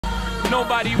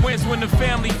Nobody wins when the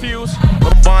family feels.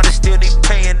 But bond is still they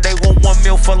paying. They want 1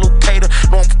 meal for locator.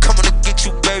 No, I'm coming to get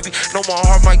you, baby. No, my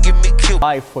heart might get me killed.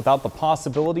 Life without the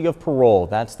possibility of parole.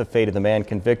 That's the fate of the man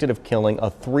convicted of killing a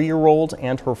 3-year-old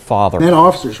and her father. That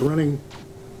officer's running.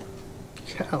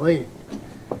 Golly.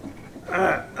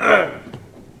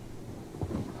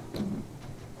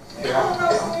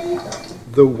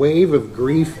 The wave of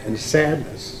grief and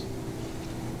sadness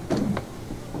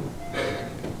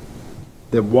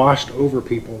that washed over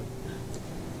people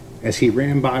as he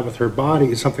ran by with her body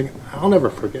is something I'll never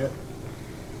forget.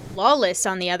 Lawless,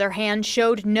 on the other hand,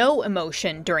 showed no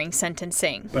emotion during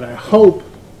sentencing. But I hope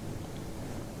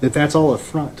that that's all a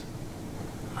front.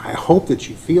 I hope that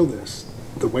you feel this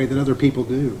the way that other people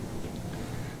do.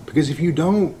 Because if you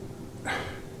don't,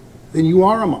 then you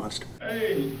are a monster.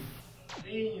 Hey,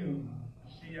 see you.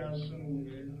 See y'all soon,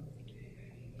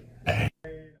 man.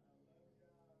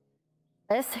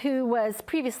 Who was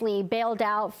previously bailed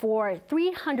out for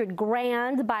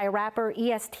 $300,000 by rapper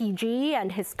ESTG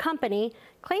and his company,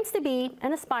 claims to be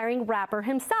an aspiring rapper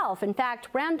himself. In fact,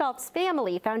 Randolph's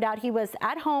family found out he was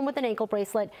at home with an ankle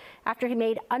bracelet after he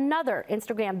made another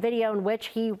Instagram video in which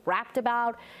he rapped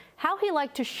about how he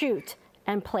liked to shoot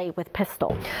and play with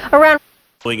pistol.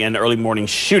 An early morning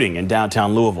shooting in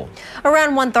downtown Louisville.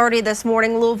 Around 1:30 this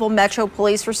morning, Louisville Metro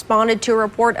police responded to a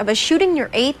report of a shooting near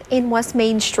 8th and West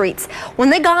Main Streets. When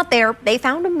they got there, they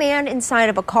found a man inside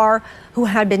of a car who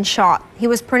had been shot. He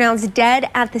was pronounced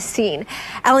dead at the scene.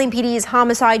 LAPD's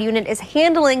homicide unit is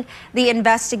handling the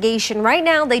investigation. Right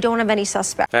now, they don't have any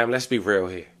suspects. Fam, let's be real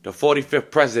here. The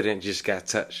 45th president just got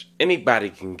touched.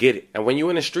 Anybody can get it. And when you're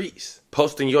in the streets,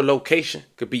 posting your location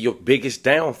could be your biggest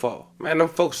downfall. Man, them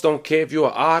folks don't care if you're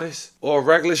an artist or a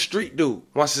regular street dude.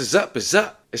 Once it's up, it's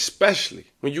up. Especially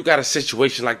when you got a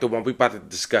situation like the one we about to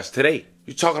discuss today.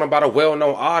 You're talking about a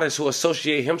well-known artist who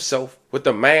associated himself with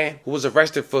the man who was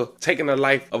arrested for taking the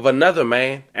life of another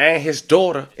man and his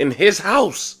daughter in his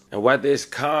house. And whether it's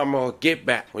karma or get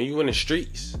back, when you in the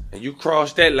streets and you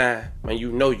cross that line, man,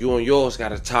 you know you and yours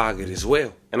got a target as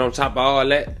well. And on top of all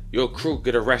that, your crew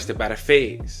get arrested by the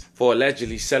feds for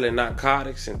allegedly selling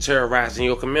narcotics and terrorizing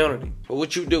your community. But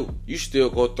what you do? You still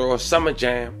go throw a summer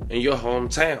jam in your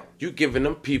hometown. You giving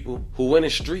them people who in the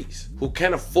streets, who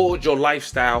can't afford your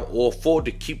lifestyle or afford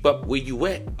to keep up where you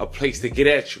at, a place to get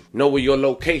at you. Know where your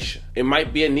location. It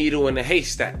might be a needle in a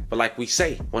haystack, but like we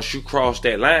say, once you cross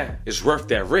that line, it's worth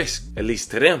that risk, at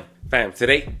least to them. Fam,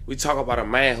 today we talk about a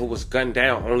man who was gunned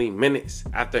down only minutes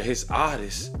after his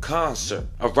artist concert.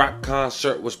 A rap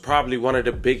concert was probably one of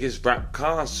the biggest rap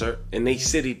concerts in a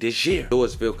city this year.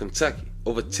 Louisville, Kentucky.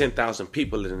 Over 10,000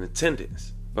 people in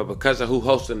attendance. But because of who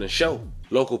hosting the show,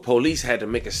 local police had to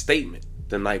make a statement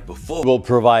the night before. Will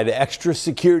provide extra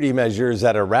security measures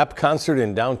at a rap concert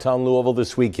in downtown Louisville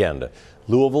this weekend.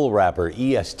 Louisville rapper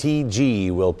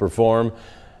ESTG will perform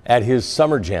at his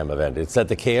Summer Jam event. It's at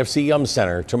the KFC Yum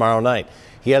Center tomorrow night.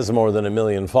 He has more than 1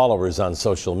 million followers on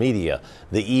social media.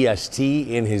 The EST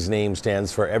in his name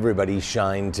stands for Everybody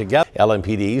Shine Together.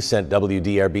 LMPD sent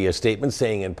WDRB a statement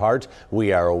saying, in part,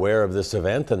 we are aware of this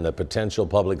event and the potential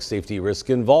public safety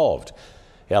risk involved.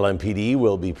 LMPD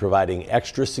will be providing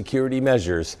extra security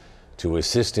measures to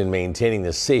assist in maintaining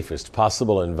the safest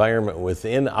possible environment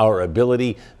within our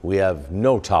ability. We have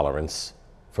no tolerance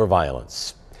for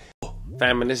violence.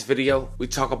 Fam, in this video, we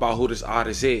talk about who this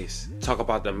artist is. Talk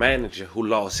about the manager who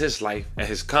lost his life at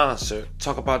his concert.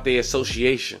 Talk about their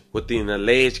association with an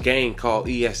alleged gang called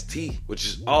EST, which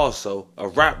is also a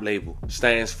rap label.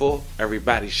 Stands for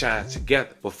Everybody Shine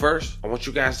Together. But first, I want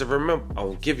you guys to remember, I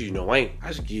won't give you no aim. I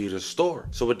just give you the story.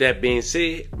 So with that being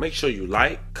said, make sure you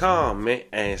like, comment,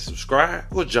 and subscribe.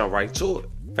 We'll jump right to it.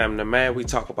 Fam, the man we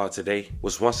talk about today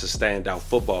was once a standout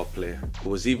football player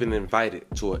who was even invited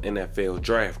to an NFL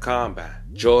draft combine.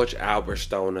 George Albert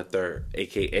Stone III,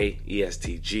 aka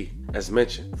ESTG, as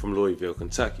mentioned, from Louisville,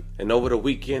 Kentucky. And over the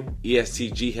weekend,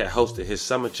 ESTG had hosted his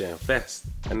Summer Jam Fest.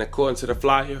 And according to the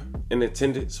flyer, in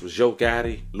attendance was Yo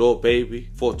Gotti, Lil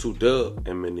Baby, 42 Dub,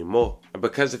 and many more. And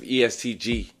because of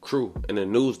ESTG crew in the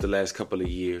news the last couple of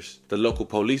years, the local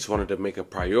police wanted to make a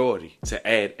priority to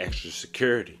add extra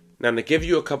security. Now, to give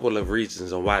you a couple of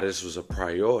reasons on why this was a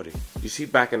priority. You see,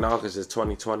 back in August of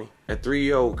 2020, a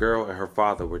 3-year-old girl and her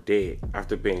father were dead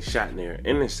after being shot near an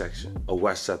intersection of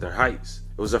West Southern Heights.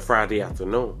 It was a Friday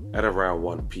afternoon at around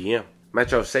 1 p.m.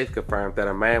 Metro Safe confirmed that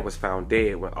a man was found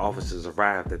dead when officers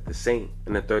arrived at the scene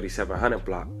in the 3700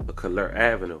 block of Calert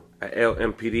Avenue. An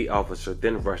LMPD officer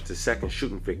then rushed the second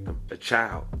shooting victim, a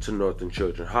child, to Northern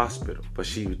Children's Hospital, but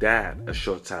she died a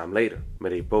short time later. May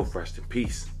they both rest in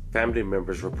peace. family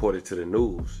members reported to the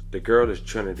news. The girl is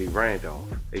Trinity Randolph,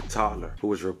 a toddler who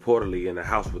was reportedly in the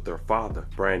house with her father,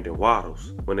 Brandon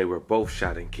Waddles, when they were both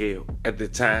shot and killed. At the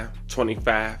time,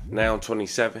 25, now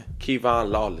 27, Kevon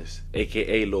Lawless,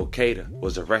 aka Lil Cater,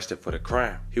 was arrested for the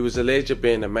crime. He was alleged of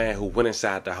being the man who went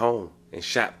inside the home and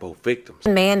shot both victims. The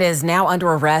man is now under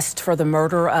arrest for the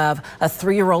murder of a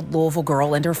 3-year-old Louisville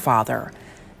girl and her father.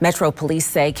 Metro police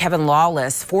say Kevon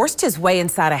Lawless forced his way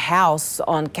inside a house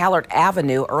on Callard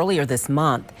Avenue earlier this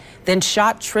month, then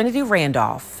shot Trinity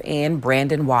Randolph and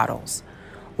Brandon Waddles.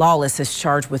 Lawless is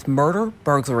charged with murder,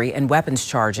 burglary, and weapons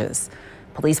charges.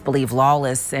 Police believe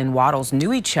Lawless and Waddles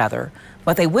knew each other,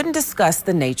 but they wouldn't discuss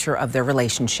the nature of their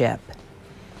relationship.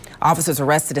 Officers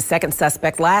arrested a second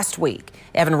suspect last week.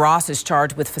 Evan Ross is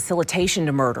charged with facilitation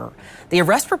to murder. The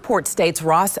arrest report states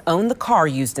Ross owned the car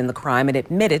used in the crime and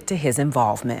admitted to his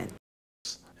involvement.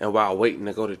 And while waiting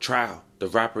to go to trial, the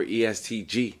rapper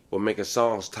ESTG will make a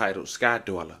song titled Sky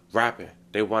Dweller, rapping,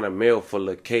 "They want a meal for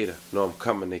Lil Cater. Know I'm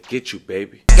coming to get you,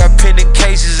 baby." Got pending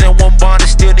cases and one bond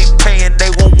is still need paying. They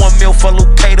want 1 meal for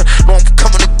Lil Cater. Know I'm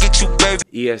coming to get you, baby.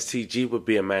 ESTG would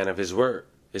be a man of his word.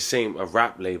 It seemed a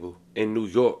rap label in New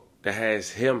York that has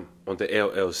him on the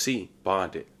LLC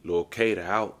bonded Lil Cater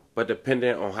out. But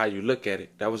depending on how you look at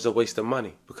it, that was a waste of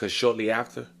money, because shortly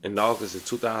after, in August of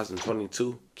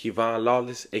 2022, Kevon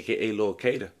Lawless, aka Lil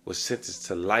Cater, was sentenced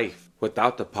to life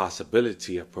without the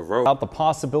possibility of parole. Without the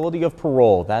possibility of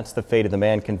parole, that's the fate of the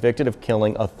man convicted of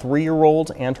killing a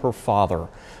 3-year-old and her father.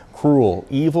 Cruel,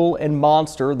 evil, and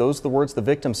monster, those are the words the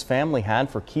victim's family had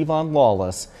for Kevon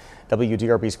Lawless.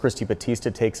 WDRB's Christy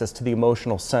Batista takes us to the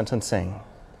emotional sentencing.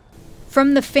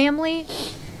 From the family,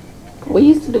 we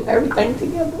used to do everything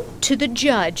together, to the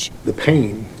judge. The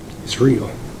pain is real.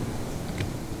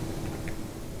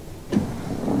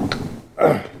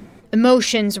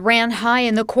 Emotions ran high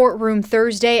in the courtroom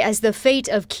Thursday as the fate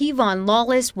of Kevon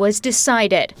Lawless was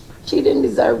decided. She didn't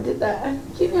deserve to die.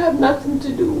 She didn't have nothing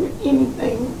to do with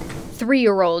anything.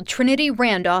 3-year-old Trinity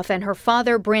Randolph and her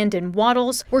father, Brandon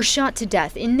Waddles, were shot to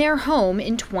death in their home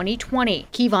in 2020.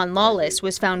 Kevon Lawless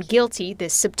was found guilty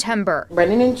this September.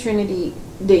 Brandon and Trinity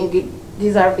didn't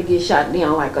deserve to get shot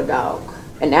down like a dog.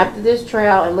 And after this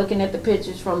trial and looking at the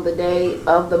pictures from the day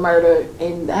of the murder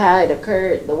and how it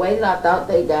occurred, the way that I thought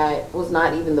they died was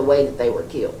not even the way that they were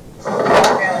killed.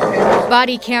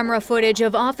 Body camera footage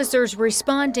of officers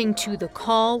responding to the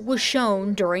call was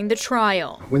shown during the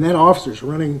trial. When that officer's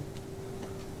running,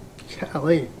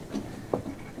 golly.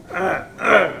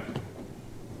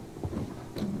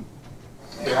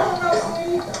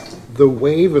 The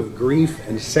wave of grief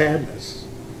and sadness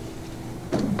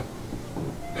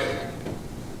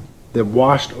that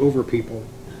washed over people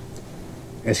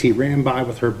as he ran by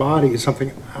with her body is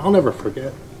something I'll never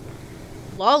forget.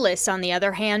 Lawless, on the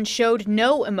other hand, showed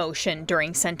no emotion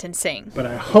during sentencing. But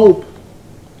I hope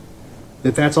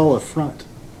that that's all a front.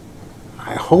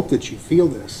 I hope that you feel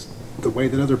this the way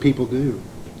that other people do.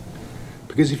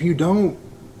 Because if you don't,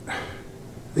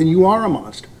 then you are a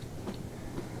monster.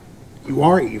 You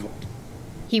are evil.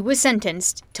 He was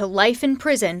sentenced to life in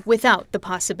prison without the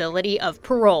possibility of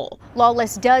parole.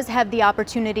 Lawless does have the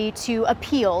opportunity to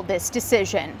appeal this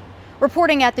decision.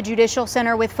 Reporting at the Judicial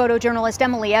Center with photojournalist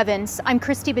Emily Evans, I'm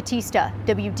Christy Batista,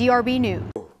 WDRB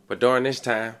News. But during this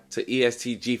time, to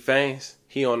ESTG fans,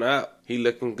 he on the up. He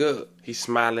looking good. He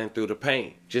smiling through the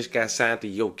pain. Just got signed to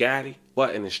Yo Gotti.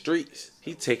 What, in the streets?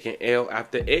 He taking L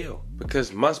after L.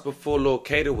 Because months before Lil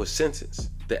Cater was sentenced,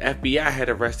 the FBI had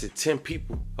arrested 10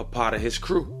 people, a part of his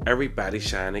crew. Everybody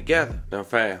shine together. Now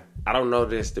fam, I don't know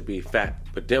this to be a fact,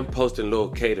 but them posting Lil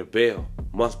Cater bail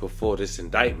months before this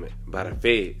indictment by the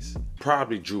feds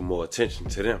probably drew more attention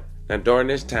to them. Now during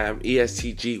this time,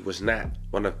 ESTG was not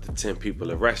one of the 10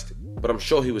 people arrested, but I'm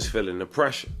sure he was feeling the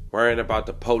pressure. Worrying about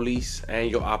the police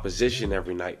and your opposition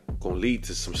every night gonna lead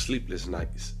to some sleepless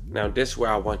nights. Now this is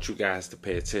where I want you guys to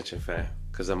pay attention, fam.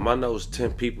 Because among those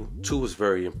 10 people, 2 was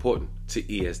very important to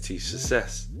EST's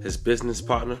success. His business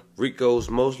partner, Rico's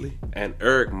Mosley, and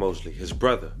Eric Mosley, his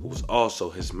brother, who was also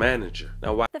his manager.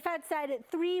 Now, why? The Fed said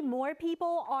 3 more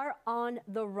people are on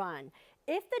the run.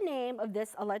 If the name of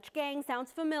this alleged gang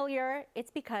sounds familiar,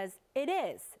 it's because it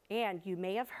is, and you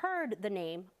may have heard the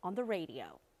name on the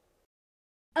radio.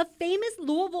 A famous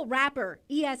Louisville rapper,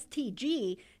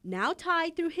 ESTG, now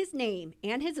tied through his name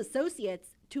and his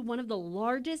associates to one of the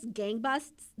largest gang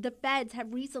busts the feds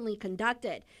have recently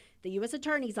conducted. The U.S.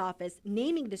 Attorney's Office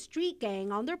naming the street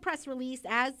gang on their press release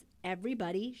as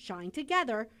Everybody Shine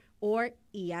Together, or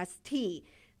EST.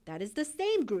 That is the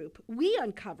same group we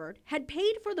uncovered had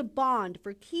paid for the bond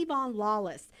for Kevon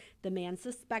Lawless, the man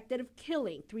suspected of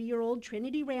killing 3-year-old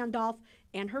Trinity Randolph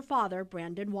and her father,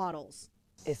 Brandon Waddles.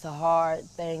 It's a hard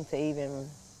thing to even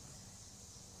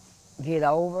get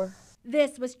over.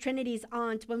 This was Trinity's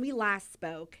aunt when we last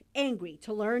spoke, angry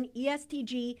to learn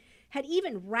ESTG had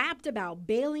even rapped about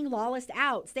bailing Lawless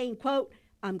out, saying, quote,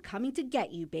 "I'm coming to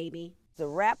get you, baby." The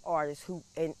rap artist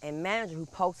and manager who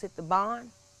posted the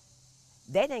bond,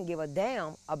 they didn't give a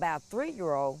damn about a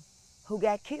 3-year-old who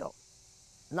got killed.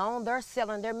 Long they're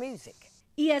selling their music.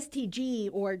 ESTG,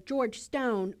 or George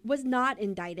Stone, was not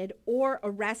indicted or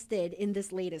arrested in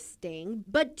this latest sting,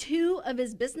 but 2 of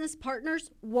his business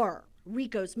partners were.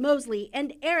 Rico's Mosley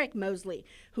and Eric Mosley,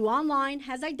 who online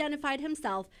has identified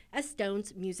himself as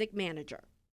Stone's music manager.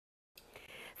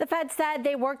 The Fed said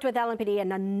they worked with LMPD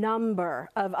and a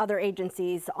number of other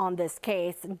agencies on this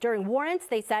case. During warrants,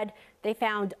 they said they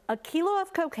found a kilo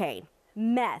of cocaine,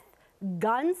 meth,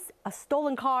 guns, a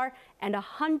stolen car, and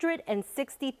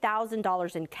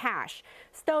 $160,000 in cash.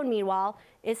 Stone, meanwhile,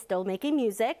 is still making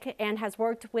music and has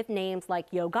worked with names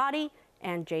like Yo Gotti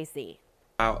and Jay-Z.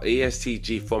 Our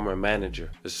ESTG former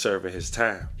manager is serving his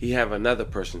time. He have another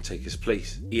person take his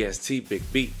place, EST Big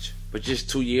Beach. But just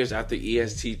 2 years after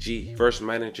ESTG first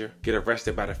manager get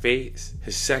arrested by the feds,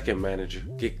 his second manager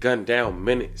get gunned down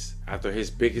minutes after his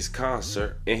biggest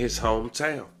concert in his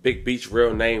hometown. Big Beach's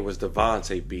real name was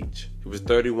Devontae Beach. He was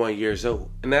 31 years old.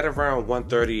 And at around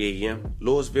 1:30 a.m.,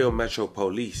 Louisville Metro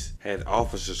Police had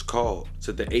officers called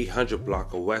to the 800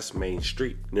 block of West Main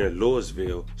Street near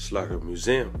Louisville Slugger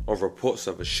Museum on reports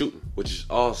of a shooting, which is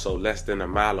also less than a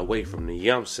mile away from the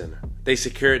Yum Center. They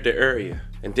secured the area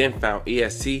and then found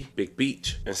EST Big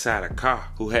Beach inside a car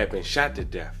who had been shot to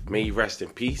death. May he rest in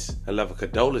peace and love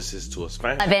condolences to his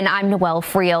family. I'm Noelle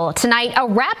Friel. Tonight, a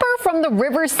rapper from the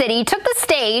River City took the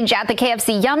stage at the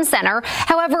KFC Yum Center.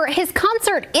 However, his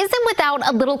concert isn't without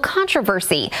a little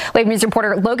controversy. Wave News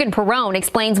reporter Logan Perrone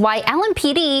explains why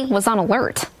LMPD was on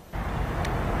alert.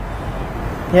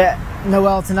 Yeah,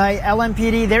 Noel, tonight,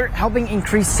 LMPD, they're helping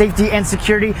increase safety and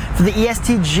security for the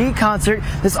ESTG concert.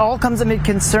 This all comes amid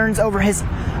concerns over his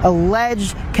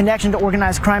alleged connection to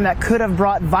organized crime that could have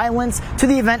brought violence to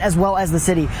the event as well as the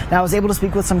city. Now, I was able to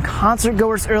speak with some concert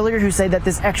goers earlier who say that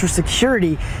this extra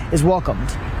security is welcomed.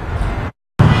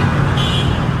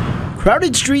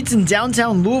 Crowded streets in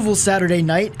downtown Louisville Saturday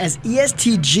night as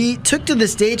ESTG took to the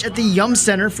stage at the Yum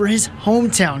Center for his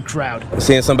hometown crowd.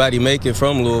 Seeing somebody make it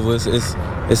from Louisville,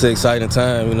 it's an exciting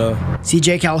time, you know.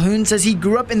 CJ Calhoun says he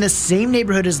grew up in the same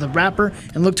neighborhood as the rapper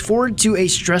and looked forward to a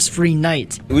stress-free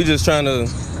night. We just trying to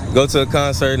go to a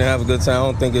concert and have a good time. I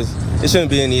don't think it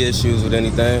shouldn't be any issues with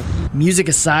anything. Music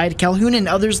aside, Calhoun and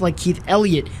others like Keith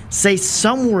Elliott say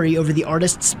some worry over the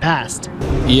artist's past.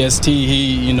 EST,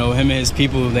 him and his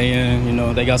people,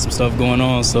 they got some stuff going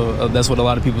on, so that's what a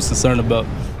lot of people's concerned about.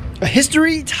 A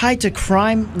history tied to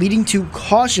crime leading to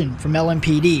caution from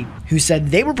LMPD, who said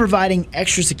they were providing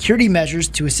extra security measures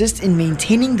to assist in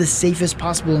maintaining the safest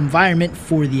possible environment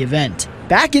for the event.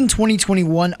 Back in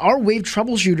 2021, our Wave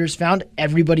troubleshooters found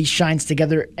Everybody Shines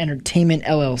Together Entertainment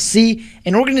LLC,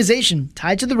 an organization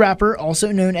tied to the rapper,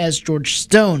 also known as George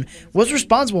Stone, was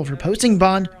responsible for posting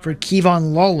bond for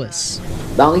Kevon Lawless.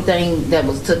 The only thing that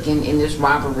was taken in this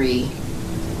robbery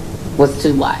was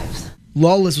 2 lives.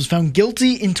 Lawless was found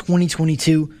guilty in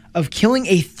 2022 of killing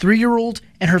a 3-year-old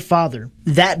and her father.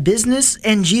 That business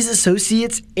and G's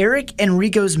associates Eric and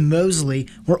Rico's Mosley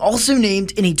were also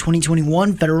named in a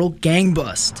 2021 federal gang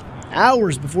bust.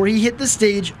 Hours before he hit the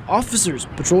stage, officers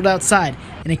patrolled outside,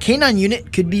 and a K-9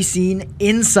 unit could be seen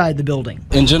inside the building.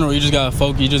 In general, you just gotta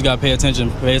focus, you just gotta pay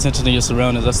attention to your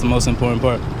surroundings. That's the most important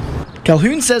part.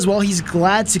 Calhoun says while he's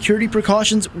glad security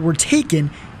precautions were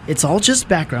taken, it's all just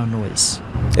background noise.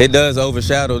 It does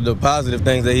overshadow the positive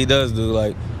things that he does do.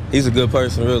 Like, he's a good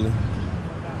person, really.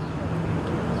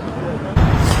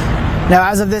 Now,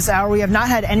 as of this hour, we have not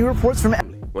had any reports from...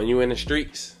 When you in the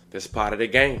streets, that's part of the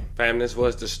game. Fam, this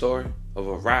was the story of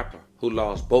a rapper who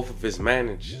lost both of his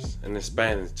managers in the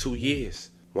span of 2 years.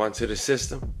 One to the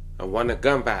system and one to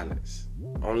gun violence.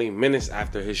 Only minutes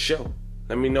after his show.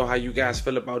 Let me know how you guys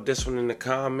feel about this one in the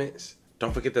comments.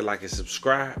 Don't forget to like and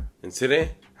subscribe. Until then,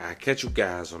 I'll catch you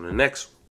guys on the next one.